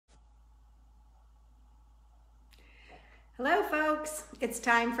Hello folks, it's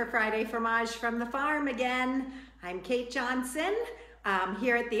time for Friday Fromage from the farm again. I'm Kate Johnson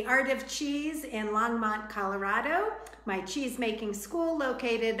here at the Art of Cheese in Longmont, Colorado, my cheese making school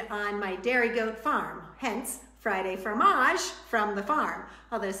located on my dairy goat farm, hence Friday Fromage from the farm.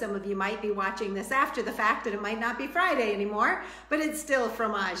 Although some of you might be watching this after the fact and it might not be Friday anymore, but it's still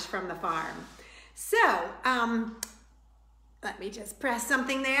fromage from the farm. So, let me just press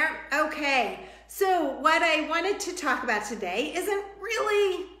something there. Okay, so what I wanted to talk about today isn't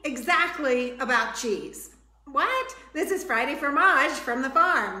really exactly about cheese. What? This is Friday Fromage from the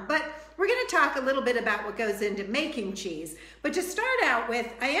farm, but we're gonna talk a little bit about what goes into making cheese. But to start out with,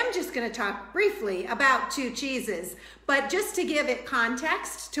 I am just gonna talk briefly about two cheeses, but just to give it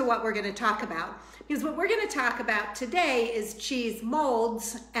context to what we're gonna talk about. Because what we're gonna talk about today is cheese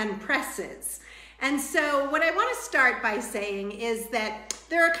molds and presses. And so what I want to start by saying is that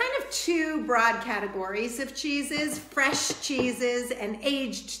there are kind of two broad categories of cheeses, fresh cheeses and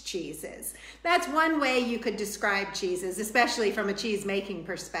aged cheeses. That's one way you could describe cheeses, especially from a cheese making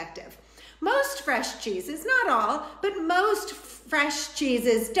perspective. Most fresh cheeses, not all, but most fresh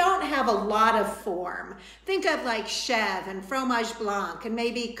cheeses don't have a lot of form. Think of like Chèvre and Fromage Blanc and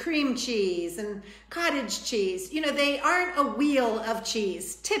maybe cream cheese and cottage cheese. You know, they aren't a wheel of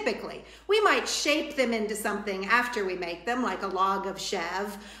cheese, typically. We might shape them into something after we make them, like a log of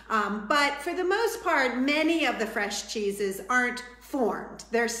Chèvre, but for the most part, many of the fresh cheeses aren't formed.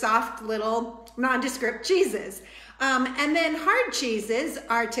 They're soft little nondescript cheeses. And then hard cheeses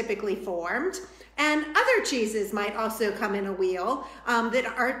are typically formed, and other cheeses might also come in a wheel that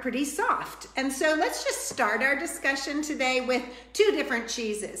are pretty soft. And so let's just start our discussion today with two different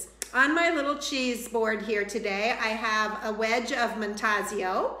cheeses. On my little cheese board here today, I have a wedge of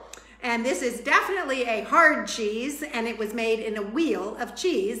Montasio, and this is definitely a hard cheese, and it was made in a wheel of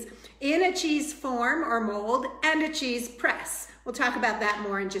cheese in a cheese form or mold and a cheese press. We'll talk about that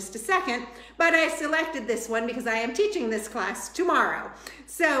more in just a second, but I selected this one because I am teaching this class tomorrow.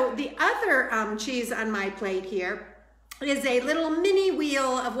 So the other cheese on my plate here is a little mini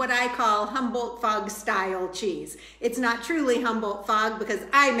wheel of what I call Humboldt-Fogg style cheese. It's not truly Humboldt-Fogg because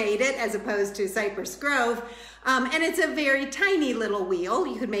I made it as opposed to Cypress Grove, and it's a very tiny little wheel.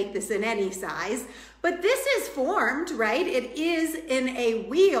 You could make this in any size, but this is formed, right? It is in a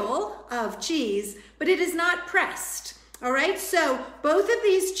wheel of cheese, but it is not pressed. All right, so both of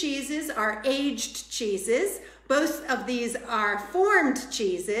these cheeses are aged cheeses. Both of these are formed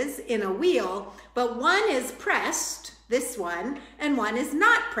cheeses in a wheel, but one is pressed, this one, and one is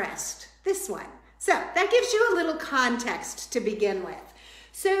not pressed, this one. So that gives you a little context to begin with.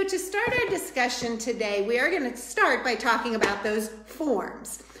 So to start our discussion today, we are going to start by talking about those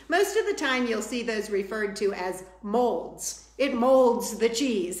forms. Most of the time you'll see those referred to as molds. It molds the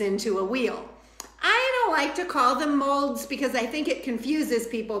cheese into a wheel. I don't like to call them molds because I think it confuses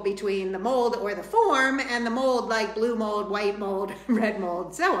people between the mold or the form and the mold like blue mold, white mold, red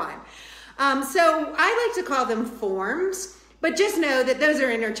mold, so on. So I like to call them forms, but just know that those are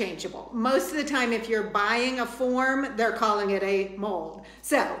interchangeable. Most of the time if you're buying a form, they're calling it a mold.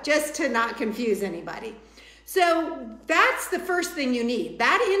 So just to not confuse anybody. So that's the first thing you need.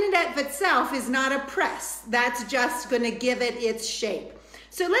 That in and of itself is not a press. That's just going to give it its shape.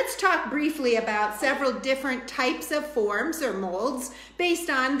 So let's talk briefly about several different types of forms or molds based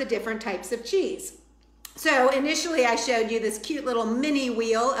on the different types of cheese. So initially I showed you this cute little mini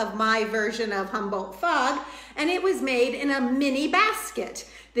wheel of my version of Humboldt-Fogg, and it was made in a mini basket.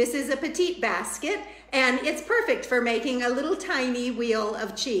 This is a petite basket, and it's perfect for making a little tiny wheel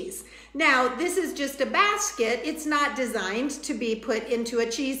of cheese. Now, this is just a basket. It's not designed to be put into a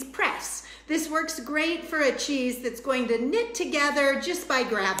cheese press. This works great for a cheese that's going to knit together just by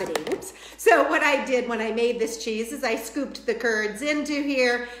gravity. Oops. So what I did when I made this cheese is I scooped the curds into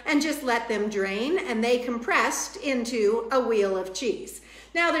here and just let them drain, and they compressed into a wheel of cheese.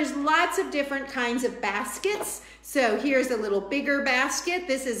 Now there's lots of different kinds of baskets. So here's a little bigger basket.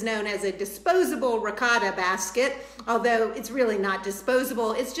 This is known as a disposable ricotta basket, although it's really not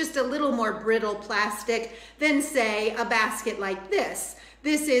disposable. It's just a little more brittle plastic than, say, a basket like this.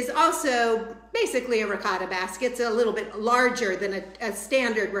 This is also basically a ricotta basket. It's a little bit larger than a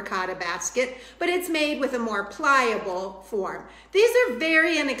standard ricotta basket, but it's made with a more pliable form. These are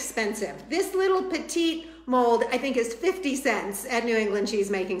very inexpensive. This little petite mold, I think, is 50 cents at New England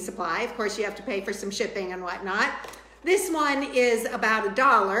Cheese Making Supply. Of course, you have to pay for some shipping and whatnot. This one is about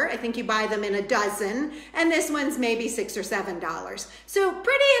 $1. I think you buy them in a dozen, and this one's maybe $6 or $7. So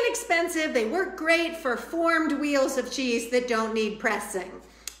pretty inexpensive. They work great for formed wheels of cheese that don't need pressing.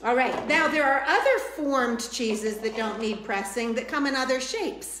 All right, now there are other formed cheeses that don't need pressing that come in other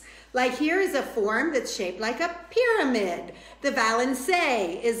shapes. Like here is a form that's shaped like a pyramid. The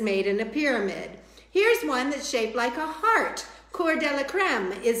Valencé is made in a pyramid. Here's one that's shaped like a heart. Coeur de la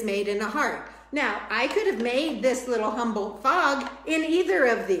Creme is made in a heart. Now, I could have made this little Humboldt fog in either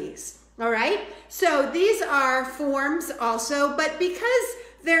of these, all right? So these are forms also, but because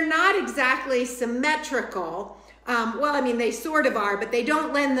they're not exactly symmetrical, well, I mean, they sort of are, but they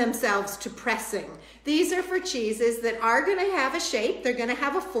don't lend themselves to pressing. These are for cheeses that are going to have a shape, they're going to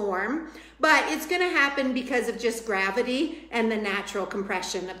have a form, but it's going to happen because of just gravity and the natural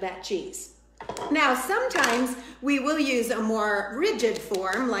compression of that cheese. Now, sometimes we will use a more rigid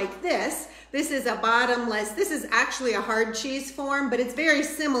form like this. This is a bottomless, this is actually a hard cheese form, but it's very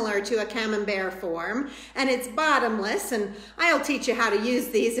similar to a camembert form, and it's bottomless, and I'll teach you how to use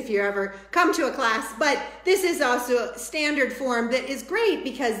these if you ever come to a class, but this is also a standard form that is great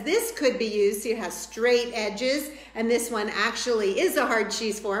because this could be used, it has straight edges, and this one actually is a hard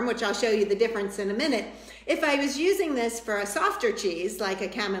cheese form, which I'll show you the difference in a minute. If I was using this for a softer cheese, like a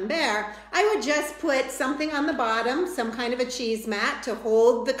camembert, I would just put something on the bottom, some kind of a cheese mat to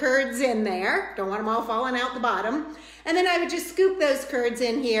hold the curds in there. Don't want them all falling out the bottom. And then I would just scoop those curds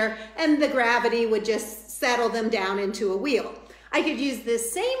in here and the gravity would just settle them down into a wheel. I could use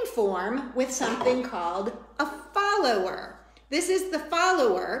this same form with something called a follower. This is the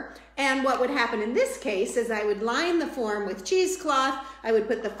follower, and what would happen in this case is I would line the form with cheesecloth, I would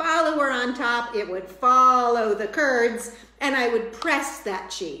put the follower on top, it would follow the curds, and I would press that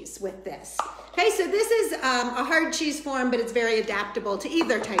cheese with this. Okay, so this is a hard cheese form, but it's very adaptable to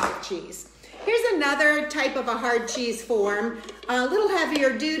either type of cheese. Here's another type of a hard cheese form, a little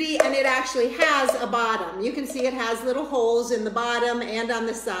heavier duty, and it actually has a bottom. You can see it has little holes in the bottom and on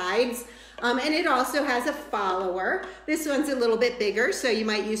the sides. And it also has a follower. This one's a little bit bigger, so you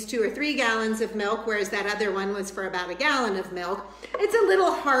might use 2 or 3 gallons of milk, whereas that other one was for about a gallon of milk. It's a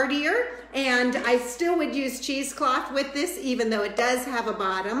little hardier, and I still would use cheesecloth with this, even though it does have a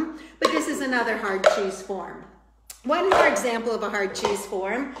bottom, but this is another hard cheese form. One more example of a hard cheese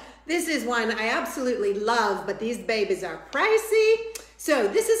form. This is one I absolutely love, but these babies are pricey. So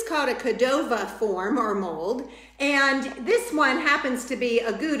this is called a Cordova form or mold, and this one happens to be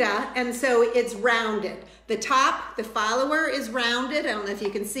a Gouda, and so it's rounded. The top, the follower is rounded. I don't know if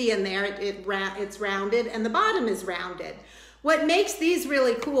you can see in there, it's rounded, and the bottom is rounded. What makes these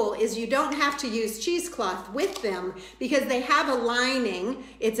really cool is you don't have to use cheesecloth with them because they have a lining.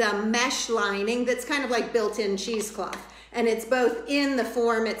 It's a mesh lining that's kind of like built-in cheesecloth, and it's both in the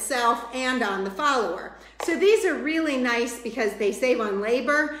form itself and on the follower. So these are really nice because they save on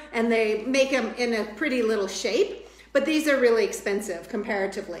labor and they make them in a pretty little shape, but these are really expensive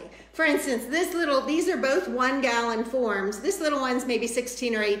comparatively. For instance, these are both 1 gallon forms. This little one's maybe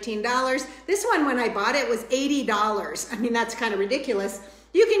 $16 or $18. This one, when I bought it, was $80. I mean, that's kind of ridiculous.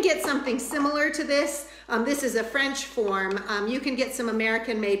 You can get something similar to this. This is a French form. You can get some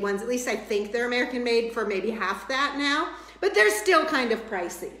American-made ones. At least I think they're American-made for maybe half that now, but they're still kind of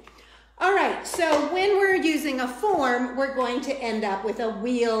pricey. All right, so when we're using a form, we're going to end up with a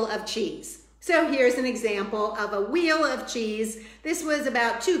wheel of cheese. So here's an example of a wheel of cheese. This was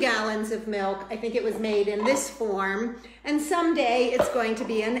about 2 gallons of milk. I think it was made in this form. And someday it's going to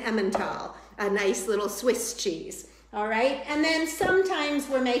be an Emmental, a nice little Swiss cheese. All right, and then sometimes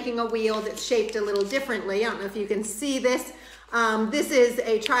we're making a wheel that's shaped a little differently. I don't know if you can see this. This is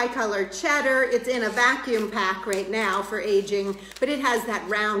a tricolor cheddar. It's in a vacuum pack right now for aging, but it has that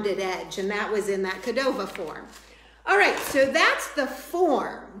rounded edge, and that was in that Cordova form. All right, so that's the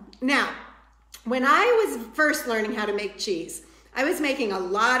form. Now, when I was first learning how to make cheese, I was making a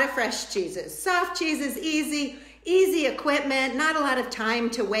lot of fresh cheeses. Soft cheeses, easy equipment, not a lot of time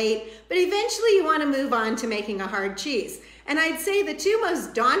to wait, but eventually you want to move on to making a hard cheese. And I'd say the 2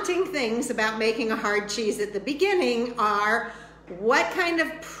 most daunting things about making a hard cheese at the beginning are what kind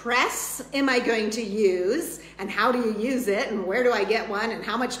of press am I going to use, and how do you use it, and where do I get one, and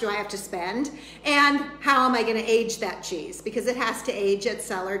how much do I have to spend, and how am I going to age that cheese, because it has to age at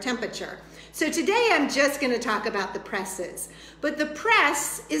cellar temperature. So today I'm just going to talk about the presses, but the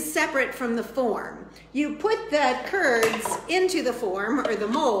press is separate from the form. You put the curds into the form or the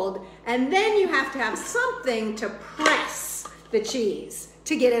mold, and then you have to have something to press the cheese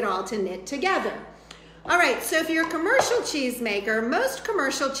to get it all to knit together. All right, so if you're a commercial cheese maker, most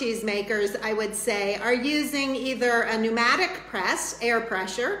commercial cheese makers, I would say, are using either a pneumatic press, air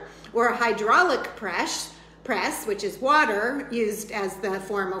pressure, or a hydraulic press, which is water used as the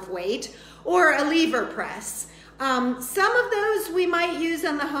form of weight, or a lever press. Some of those we might use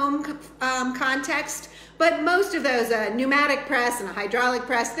in the home context, But most of those, a pneumatic press and a hydraulic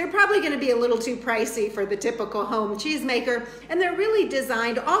press, they're probably going to be a little too pricey for the typical home cheesemaker. And they're really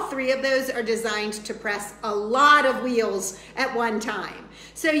designed, all three of those are designed to press a lot of wheels at one time.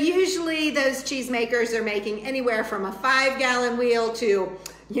 So usually those cheesemakers are making anywhere from a 5-gallon wheel to,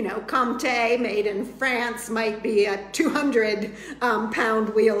 you know, Comté made in France might be a 200-pound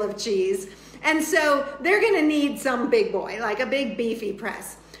wheel of cheese. And so they're going to need some big boy, like a big beefy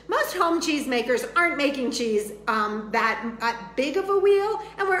press. Most home cheesemakers aren't making cheese that big of a wheel,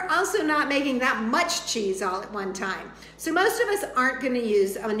 and we're also not making that much cheese all at one time. So most of us aren't going to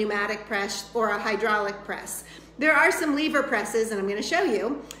use a pneumatic press or a hydraulic press. There are some lever presses, and I'm going to show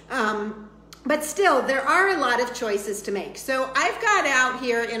you, but still, there are a lot of choices to make. So I've got out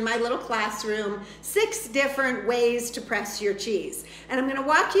here in my little classroom 6 different ways to press your cheese. And I'm gonna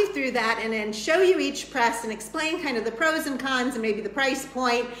walk you through that and then show you each press and explain kind of the pros and cons and maybe the price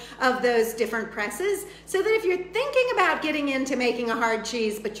point of those different presses, so that if you're thinking about getting into making a hard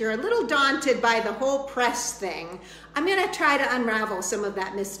cheese, but you're a little daunted by the whole press thing, I'm gonna try to unravel some of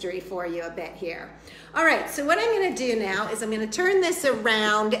that mystery for you a bit here. All right, so what I'm gonna do now is I'm gonna turn this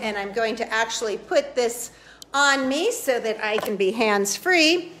around and I'm going to actually put this on me so that I can be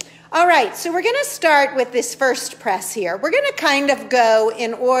hands-free. All right, so we're gonna start with this first press here. We're gonna kind of go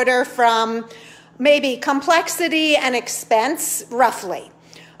in order from maybe complexity and expense, roughly.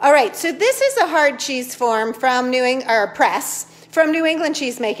 All right, so this is a hard cheese form from press from New England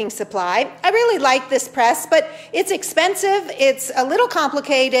Cheesemaking Supply. I really like this press, but it's expensive, it's a little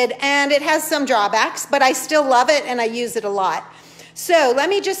complicated, and it has some drawbacks, but I still love it and I use it a lot. So let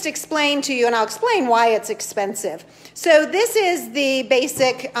me just explain to you, and I'll explain why it's expensive. So this is the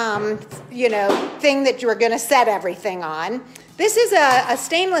basic, thing that you're gonna set everything on. This is a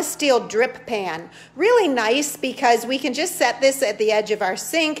stainless steel drip pan. Really nice because we can just set this at the edge of our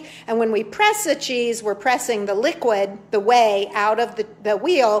sink, and when we press a cheese, we're pressing the liquid, the whey, out of the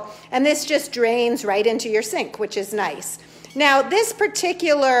wheel, and this just drains right into your sink, which is nice. Now, this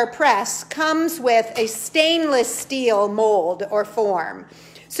particular press comes with a stainless steel mold or form.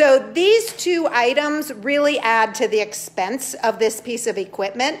 So these 2 items really add to the expense of this piece of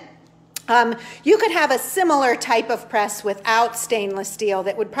equipment. You could have a similar type of press without stainless steel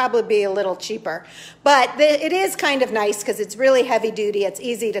that would probably be a little cheaper. But it is kind of nice because it's really heavy duty, it's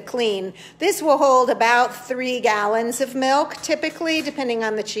easy to clean. This will hold about 3 gallons of milk, typically, depending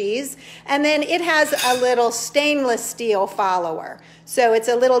on the cheese. And then it has a little stainless steel follower. So it's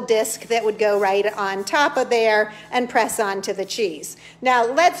a little disc that would go right on top of there and press onto the cheese. Now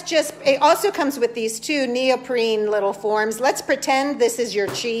it also comes with these 2 neoprene little forms. Let's pretend this is your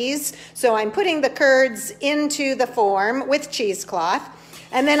cheese. So I'm putting the curds into the form with cheesecloth,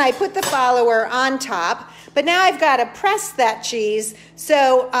 and then I put the follower on top. But now I've got to press that cheese,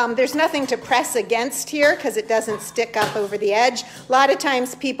 so there's nothing to press against here because it doesn't stick up over the edge. A lot of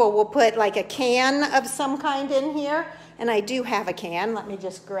times people will put like a can of some kind in here, and I do have a can. Let me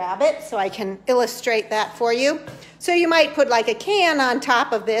just grab it so I can illustrate that for you. So you might put like a can on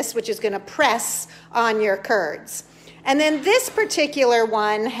top of this, which is going to press on your curds. And then this particular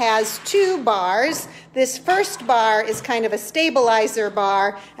one has 2 bars. This first bar is kind of a stabilizer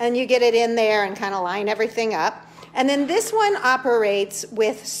bar, and you get it in there and kind of line everything up. And then this one operates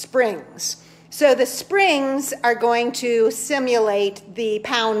with springs. So the springs are going to simulate the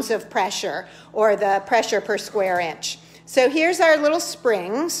pounds of pressure, or the pressure per square inch. So here's our little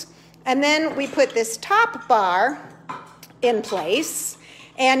springs, and then we put this top bar in place,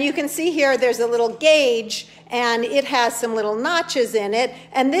 and you can see here there's a little gauge, and it has some little notches in it,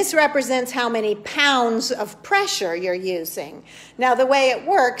 and this represents how many pounds of pressure you're using. Now the way it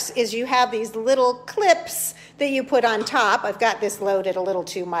works is you have these little clips that you put on top. I've got this loaded a little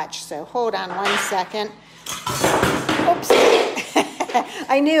too much, so hold on 1 second. Oops.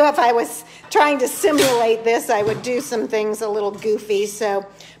 I knew if I was trying to simulate this, I would do some things a little goofy, so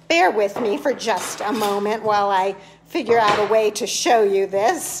bear with me for just a moment while I figure out a way to show you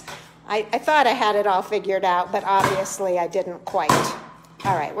this. I thought I had it all figured out, but obviously I didn't quite.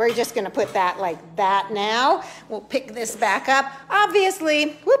 All right, we're just gonna put that like that now. We'll pick this back up.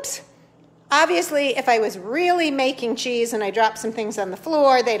 Obviously, if I was really making cheese and I dropped some things on the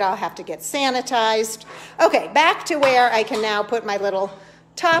floor, they'd all have to get sanitized. Okay, back to where I can now put my little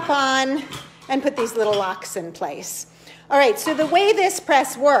top on and put these little locks in place. All right, so the way this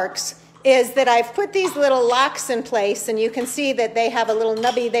press works is that I've put these little locks in place, and you can see that they have a little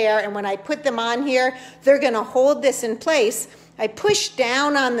nubby there, and when I put them on here, they're gonna hold this in place. I push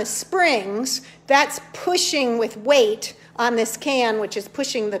down on the springs, that's pushing with weight on this can, which is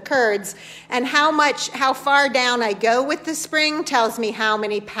pushing the curds, and how far down I go with the spring tells me how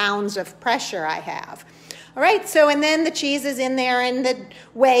many pounds of pressure I have. All right, so and then the cheese is in there and the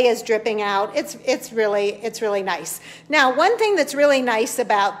whey is dripping out. It's really nice. Now, one thing that's really nice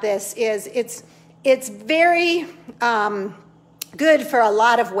about this is it's very good for a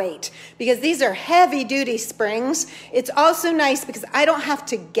lot of weight because these are heavy-duty springs. It's also nice because I don't have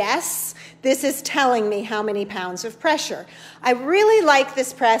to guess. This is telling me how many pounds of pressure. I really like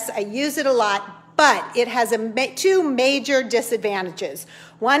this press. I use it a lot, but it has two major disadvantages.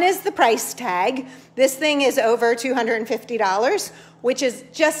 One is the price tag. This thing is over $250, which is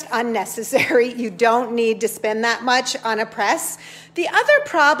just unnecessary. You don't need to spend that much on a press. The other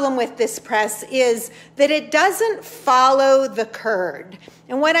problem with this press is that it doesn't follow the curd.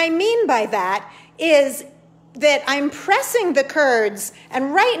 And what I mean by that is that I'm pressing the curds,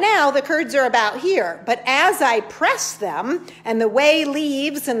 and right now the curds are about here, but as I press them and the whey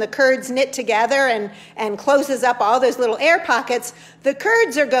leaves and the curds knit together and closes up all those little air pockets, the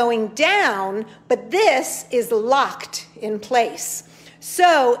curds are going down, but this is locked in place.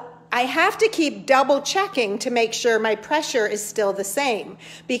 So I have to keep double checking to make sure my pressure is still the same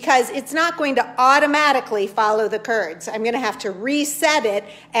because it's not going to automatically follow the curds. I'm going to have to reset it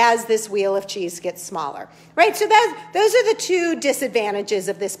as this wheel of cheese gets smaller. Right, so those are the two disadvantages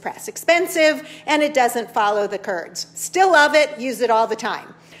of this press. Expensive, and it doesn't follow the curds. Still love it, use it all the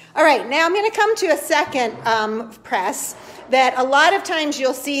time. All right, now I'm going to come to a second press that a lot of times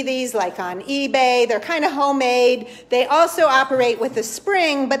you'll see these like on eBay. They're kind of homemade. They also operate with a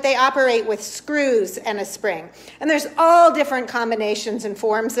spring, but they operate with screws and a spring. And there's all different combinations and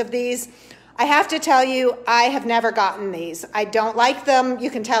forms of these. I have to tell you, I have never gotten these. I don't like them. You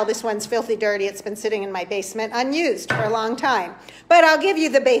can tell this one's filthy dirty. It's been sitting in my basement unused for a long time. But I'll give you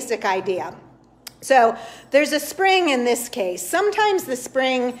the basic idea. So there's a spring in this case. Sometimes the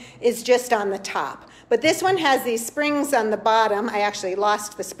spring is just on the top. But this one has these springs on the bottom. I actually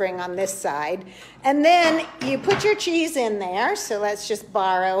lost the spring on this side. And then you put your cheese in there. So let's just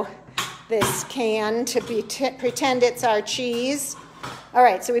borrow this can to pretend it's our cheese. All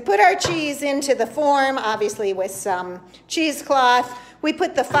right, so we put our cheese into the form, obviously with some cheesecloth. We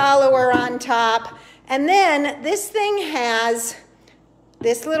put the follower on top. And then this thing has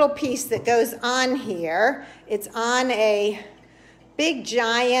this little piece that goes on here. It's on a big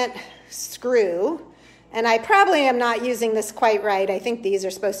giant screw. And I probably am not using this quite right. I think these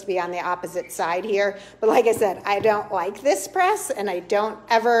are supposed to be on the opposite side here. But like I said, I don't like this press, and I don't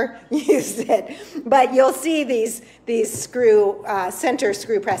ever use it. But you'll see these center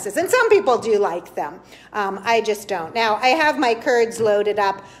screw presses. And some people do like them. I just don't. Now, I have my curds loaded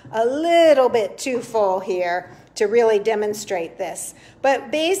up a little bit too full here to really demonstrate this.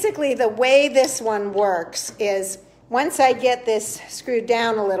 But basically, the way this one works is once I get this screwed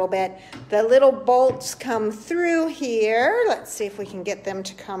down a little bit, the little bolts come through here. Let's see if we can get them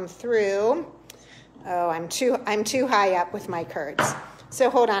to come through. Oh, I'm too high up with my curds. So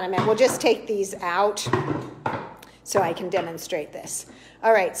hold on a minute. We'll just take these out so I can demonstrate this.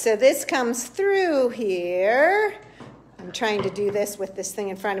 All right, so this comes through here. I'm trying to do this with this thing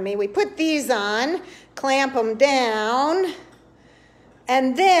in front of me. We put these on, clamp them down,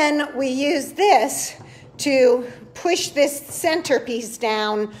 and then we use this to push this centerpiece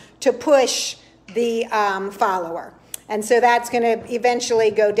down to push the follower. And so that's going to eventually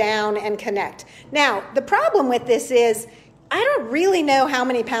go down and connect. Now, the problem with this is I don't really know how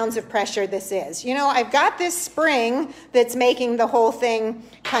many pounds of pressure this is. You know, I've got this spring that's making the whole thing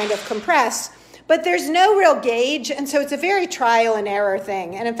kind of compress, but there's no real gauge, and so it's a very trial and error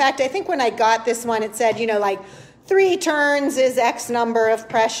thing. And in fact, I think when I got this one, it said, you know, like 3 turns is X number of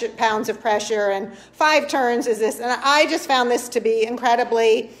pounds of pressure, and 5 turns is this. And I just found this to be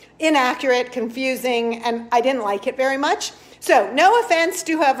incredibly inaccurate, confusing, and I didn't like it very much. So no offense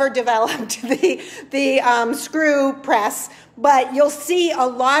to whoever developed the screw press, but you'll see a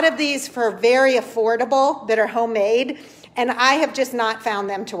lot of these for very affordable that are homemade, and I have just not found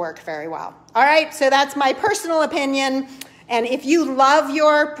them to work very well. All right, so that's my personal opinion. And if you love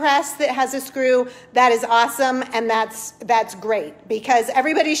your press that has a screw, that is awesome, and that's great, because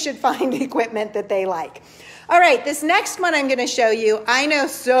everybody should find equipment that they like. All right, this next one I'm going to show you, I know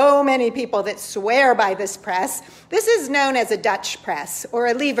so many people that swear by this press. This is known as a Dutch press or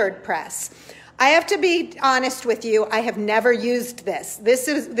a levered press. I have to be honest with you, I have never used this.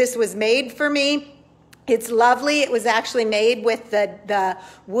 This was made for me It's lovely. It was actually made with the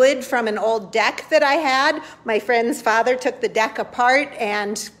wood from an old deck that I had. My friend's father took the deck apart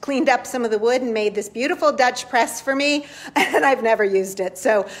and cleaned up some of the wood and made this beautiful Dutch press for me, and I've never used it.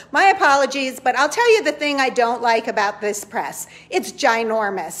 So my apologies, but I'll tell you the thing I don't like about this press. It's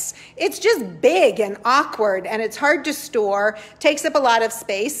ginormous. It's just big and awkward, and it's hard to store, takes up a lot of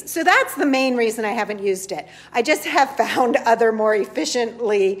space. So that's the main reason I haven't used it. I just have found other more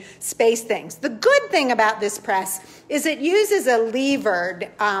efficiently spaced things. The good thing about this press is it uses a levered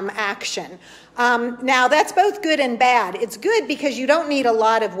action. Now that's both good and bad. It's good because you don't need a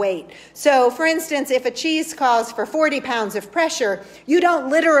lot of weight. So for instance, if a cheese calls for 40 pounds of pressure, you don't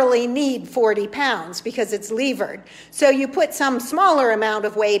literally need 40 pounds because it's levered. So you put some smaller amount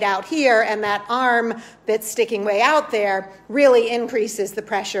of weight out here, and that arm that's sticking way out there really increases the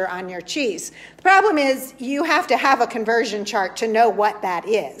pressure on your cheese. The problem is you have to have a conversion chart to know what that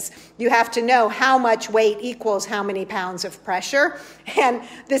is. You have to know how much weight equals how many pounds of pressure. And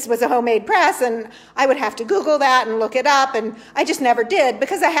this was a homemade press, and I would have to Google that and look it up, and I just never did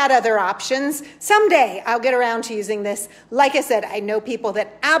because I had other options. Someday I'll get around to using this. Like I said, I know people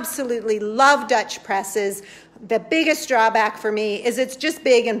that absolutely love Dutch presses. The biggest drawback for me is it's just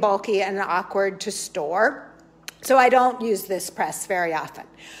big and bulky and awkward to store. So I don't use this press very often.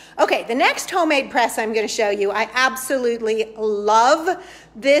 Okay, the next homemade press I'm going to show you, I absolutely love.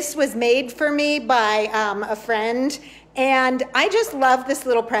 This was made for me by a friend, and I just love this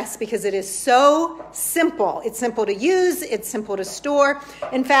little press because it is so simple. It's simple to use, it's simple to store.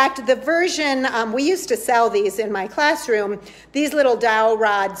 In fact, the version, we used to sell these in my classroom. These little dowel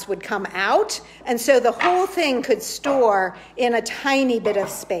rods would come out, and so the whole thing could store in a tiny bit of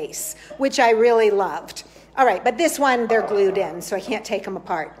space, which I really loved. All right, but this one, they're glued in, so I can't take them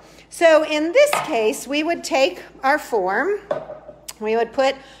apart. So in this case, we would take our form, we would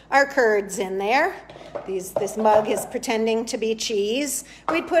put our curds in there. This mug is pretending to be cheese.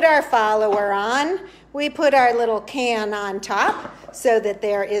 We'd put our follower on. We put our little can on top so that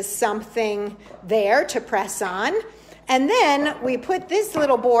there is something there to press on. And then we put this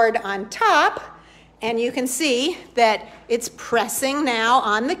little board on top, and you can see that it's pressing now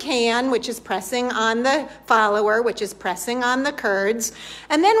on the can, which is pressing on the follower, which is pressing on the curds.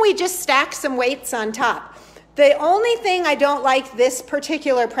 And then we just stack some weights on top. The only thing I don't like this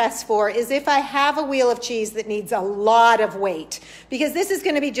particular press for is if I have a wheel of cheese that needs a lot of weight, because this is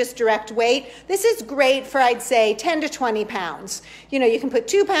going to be just direct weight. This is great for, I'd say, 10 to 20 pounds. You know, you can put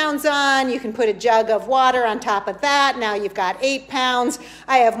 2 pounds on, you can put a jug of water on top of that. Now you've got 8 pounds.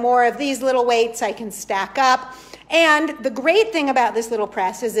 I have more of these little weights I can stack up. And the great thing about this little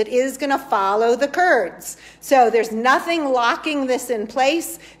press is it is going to follow the curds. So there's nothing locking this in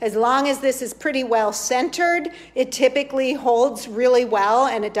place. As long as this is pretty well centered, it typically holds really well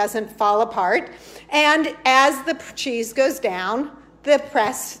and it doesn't fall apart. And as the cheese goes down, the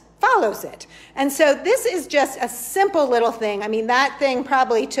press follows it. And so this is just a simple little thing. I mean, that thing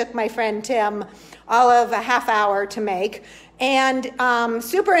probably took my friend Tim all of a half hour to make. And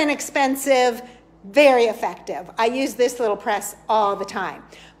super inexpensive, very effective. I use this little press all the time.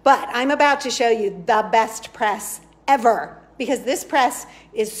 But I'm about to show you the best press ever, because this press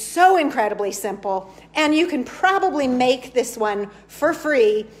is so incredibly simple, and you can probably make this one for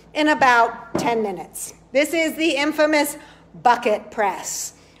free in about 10 minutes. This is the infamous bucket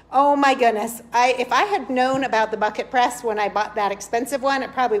press. Oh my goodness. If I had known about the bucket press when I bought that expensive one, I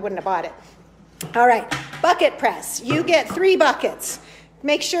probably wouldn't have bought it. All right, bucket press. You get 3 buckets.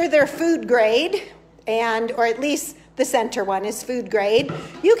 Make sure they're food grade, or at least the center one is food grade.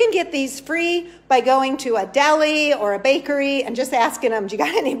 You can get these free by going to a deli or a bakery and just asking them, do you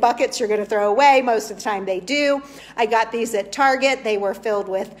got any buckets you're going to throw away? Most of the time they do. I got these at Target. They were filled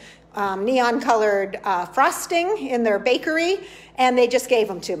with neon colored frosting in their bakery, and they just gave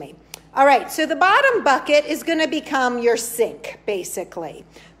them to me. All right, so the bottom bucket is going to become your sink, basically.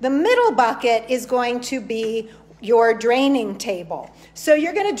 The middle bucket is going to be your draining table. So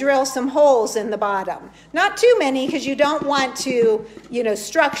you're going to drill some holes in the bottom. Not too many, because you don't want to,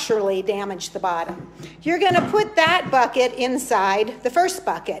 structurally damage the bottom. You're going to put that bucket inside the first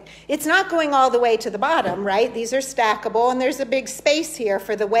bucket. It's not going all the way to the bottom, right? These are stackable, and there's a big space here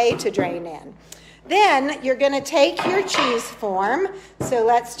for the whey to drain in. Then you're going to take your cheese form. So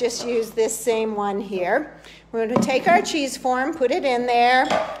let's just use this same one here. We're going to take our cheese form, put it in there,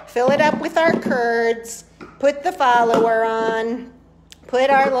 fill it up with our curds, put the follower on, put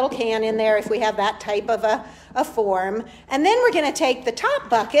our little can in there if we have that type of a form. And then we're going to take the top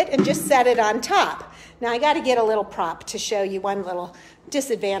bucket and just set it on top. Now I got to get a little prop to show you one little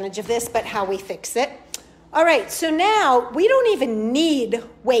disadvantage of this, but how we fix it. All right, so now we don't even need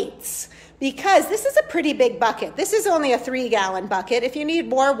weights because this is a pretty big bucket. This is only a 3-gallon bucket. If you need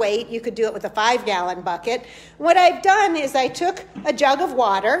more weight, you could do it with a 5-gallon bucket. What I've done is I took a jug of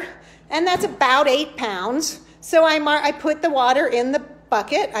water, and that's about 8 pounds. So I put the water in the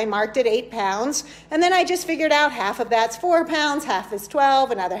bucket. I marked it 8 pounds, and then I just figured out half of that's 4 pounds, half is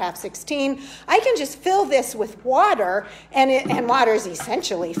 12, another half 16. I can just fill this with water, and water is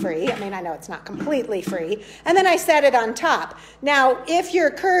essentially free. I mean, I know it's not completely free. And then I set it on top. Now, if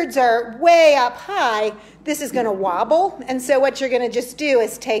your curds are way up high, this is going to wobble, and so what you're going to just do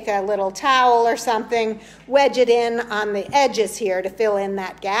is take a little towel or something, wedge it in on the edges here to fill in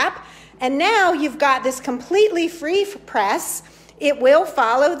that gap. And now you've got this completely free press. It will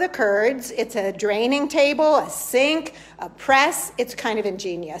follow the curds. It's a draining table, a sink, a press. It's kind of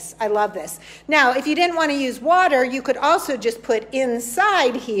ingenious. I love this. Now, if you didn't want to use water, you could also just put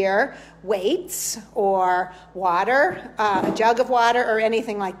inside here weights or water, a jug of water or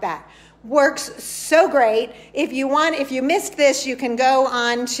anything like that. Works so great. If you missed this, you can go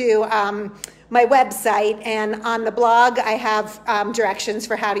on to my website, and on the blog I have directions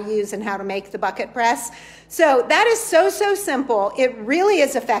for how to use and how to make the bucket press. So that is so simple. It really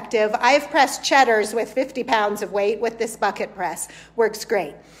is effective. I've pressed cheddars with 50 pounds of weight with this bucket press. Works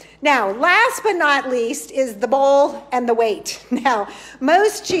great. Now, last but not least is the bowl and the weight. Now,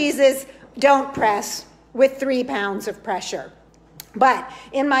 most cheeses don't press with 3 pounds of pressure. But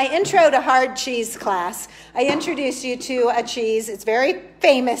in my intro to hard cheese class, I introduced you to a cheese, it's very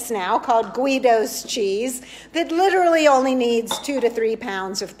famous now, called Guido's cheese, that literally only needs 2 to 3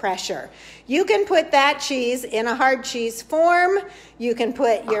 pounds of pressure. You can put that cheese in a hard cheese form, you can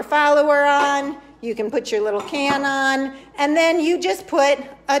put your follower on, you can put your little can on, and then you just put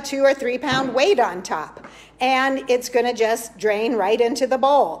a 2 or 3 pound weight on top. And it's going to just drain right into the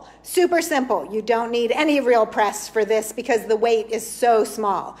bowl. Super simple. You don't need any real press for this because the weight is so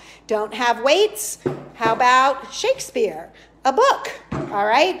small. Don't have weights? How about Shakespeare? A book, all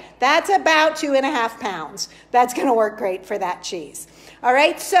right? That's about 2.5 pounds. That's going to work great for that cheese. All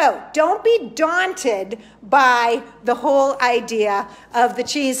right, so don't be daunted by the whole idea of the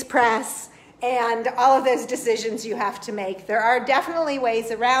cheese press and all of those decisions you have to make. There are definitely ways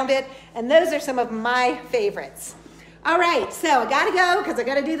around it, and those are some of my favorites. All right, so I gotta go because I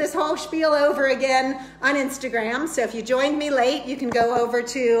gotta do this whole spiel over again on Instagram. So if you joined me late, you can go over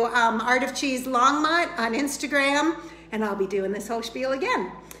to Art of Cheese Longmont on Instagram, and I'll be doing this whole spiel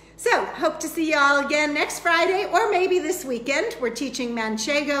again. So hope to see you all again next Friday, or maybe this weekend. We're teaching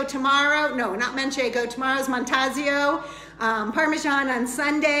Manchego tomorrow. No, not Manchego. Tomorrow's Montazio. Parmesan on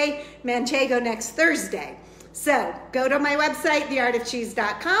Sunday, Manchego next Thursday. So go to my website,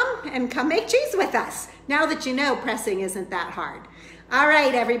 theartofcheese.com, and come make cheese with us. Now that you know pressing isn't that hard. All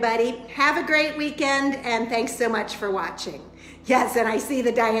right, everybody, have a great weekend, and thanks so much for watching. Yes, and I see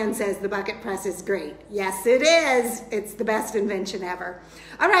that Diane says the bucket press is great. Yes, it is. It's the best invention ever.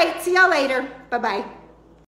 All right, see y'all later. Bye-bye.